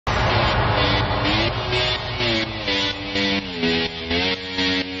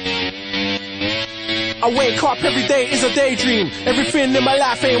I wake up every day is a daydream. Everything in my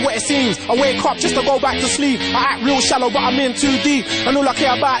life ain't what it seems. I wake up just to go back to sleep. I act real shallow but I'm in too deep. And all I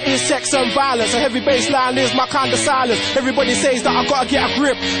care about is sex and violence. A heavy bass line is my kind of silence. Everybody says that I gotta get a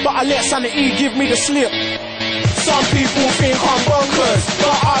grip, but I let sanity give me the slip. Some people think I'm bonkers,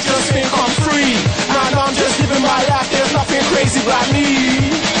 but I just think I'm free. Man, I'm just living my life, there's nothing crazy about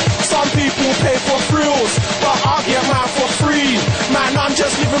me. Some people pay for thrills, but I get mine for free. Man, I'm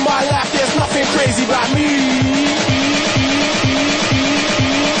just living my life, there's nothing crazy about me.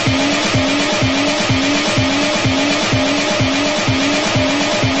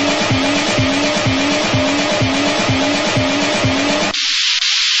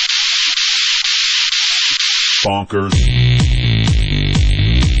 Bonkers.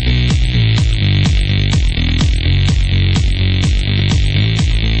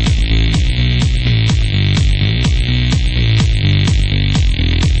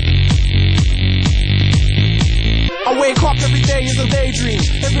 I wake up every day is a daydream.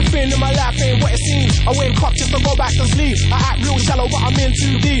 Everything in my life ain't what it seems. I wake up just to go back to sleep. I act real shallow but I'm in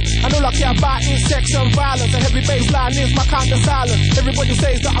too deep. And all I care about is sex and violence. A heavy bass line is my kind of silence. Everybody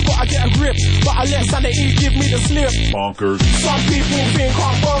says that I gotta get a grip, but I let sanity give me the slip. Bonkers. Some people think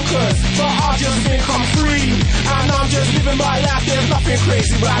I'm bonkers, but I just think I'm free. And I'm just living my life, there's nothing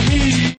crazy about me.